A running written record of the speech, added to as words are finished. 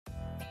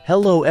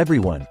Hello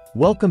everyone,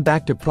 welcome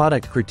back to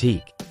Product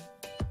Critique.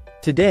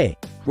 Today,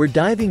 we're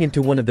diving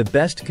into one of the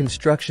best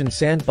construction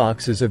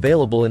sandboxes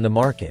available in the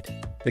market,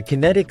 the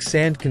Kinetic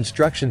Sand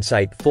Construction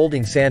Site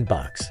Folding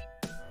Sandbox.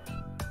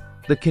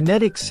 The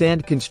Kinetic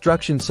Sand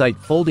Construction Site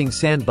Folding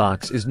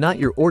Sandbox is not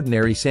your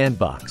ordinary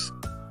sandbox.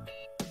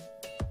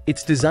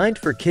 It's designed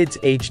for kids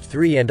aged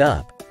 3 and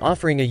up,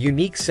 offering a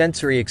unique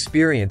sensory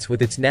experience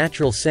with its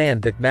natural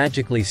sand that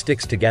magically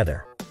sticks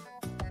together.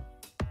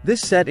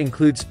 This set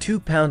includes 2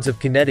 pounds of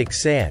kinetic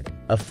sand,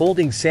 a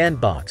folding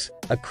sandbox,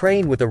 a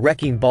crane with a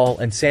wrecking ball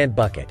and sand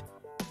bucket,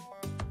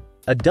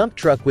 a dump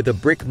truck with a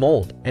brick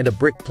mold, and a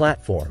brick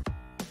platform.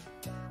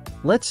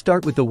 Let's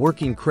start with the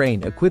working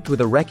crane equipped with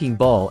a wrecking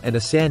ball and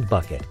a sand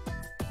bucket.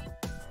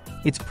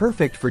 It's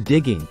perfect for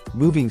digging,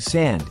 moving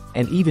sand,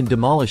 and even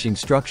demolishing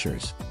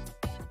structures.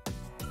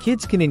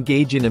 Kids can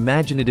engage in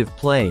imaginative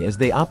play as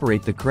they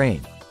operate the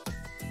crane.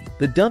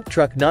 The dump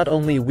truck not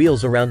only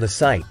wheels around the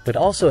site but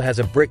also has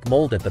a brick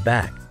mold at the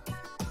back.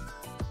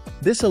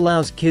 This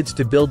allows kids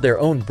to build their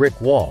own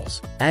brick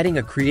walls, adding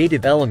a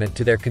creative element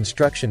to their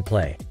construction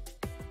play.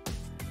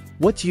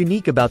 What's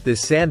unique about this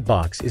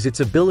sandbox is its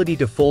ability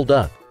to fold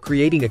up,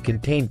 creating a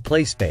contained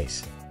play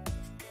space.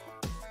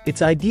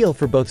 It's ideal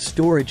for both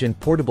storage and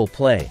portable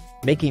play,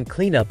 making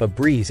cleanup a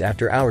breeze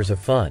after hours of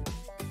fun.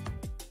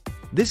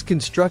 This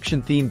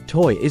construction-themed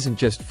toy isn't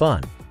just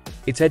fun,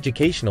 it's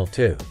educational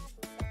too.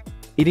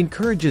 It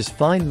encourages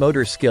fine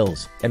motor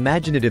skills,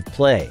 imaginative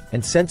play,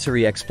 and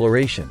sensory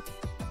exploration.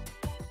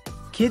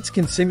 Kids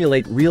can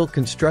simulate real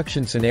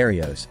construction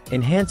scenarios,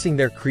 enhancing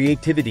their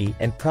creativity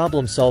and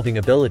problem-solving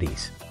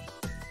abilities.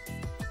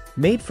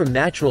 Made from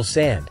natural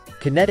sand,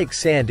 kinetic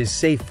sand is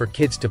safe for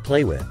kids to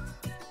play with.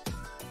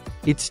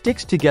 It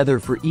sticks together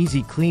for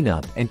easy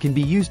cleanup and can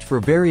be used for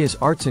various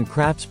arts and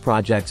crafts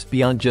projects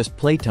beyond just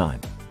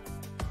playtime.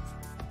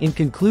 In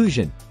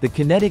conclusion, the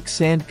Kinetic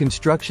Sand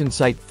Construction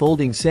Site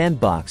Folding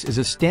Sandbox is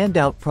a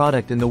standout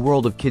product in the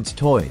world of kids'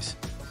 toys.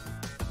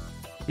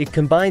 It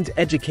combines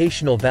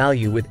educational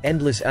value with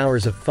endless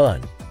hours of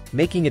fun,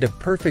 making it a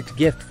perfect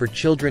gift for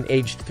children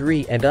aged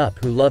 3 and up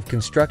who love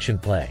construction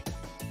play.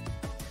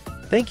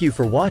 Thank you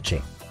for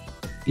watching.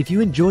 If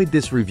you enjoyed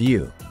this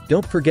review,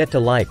 don't forget to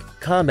like,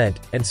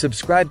 comment, and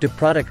subscribe to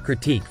Product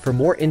Critique for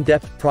more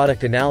in-depth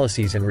product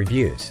analyses and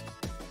reviews.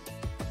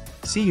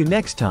 See you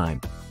next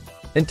time.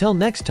 Until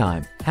next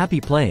time, happy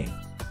playing!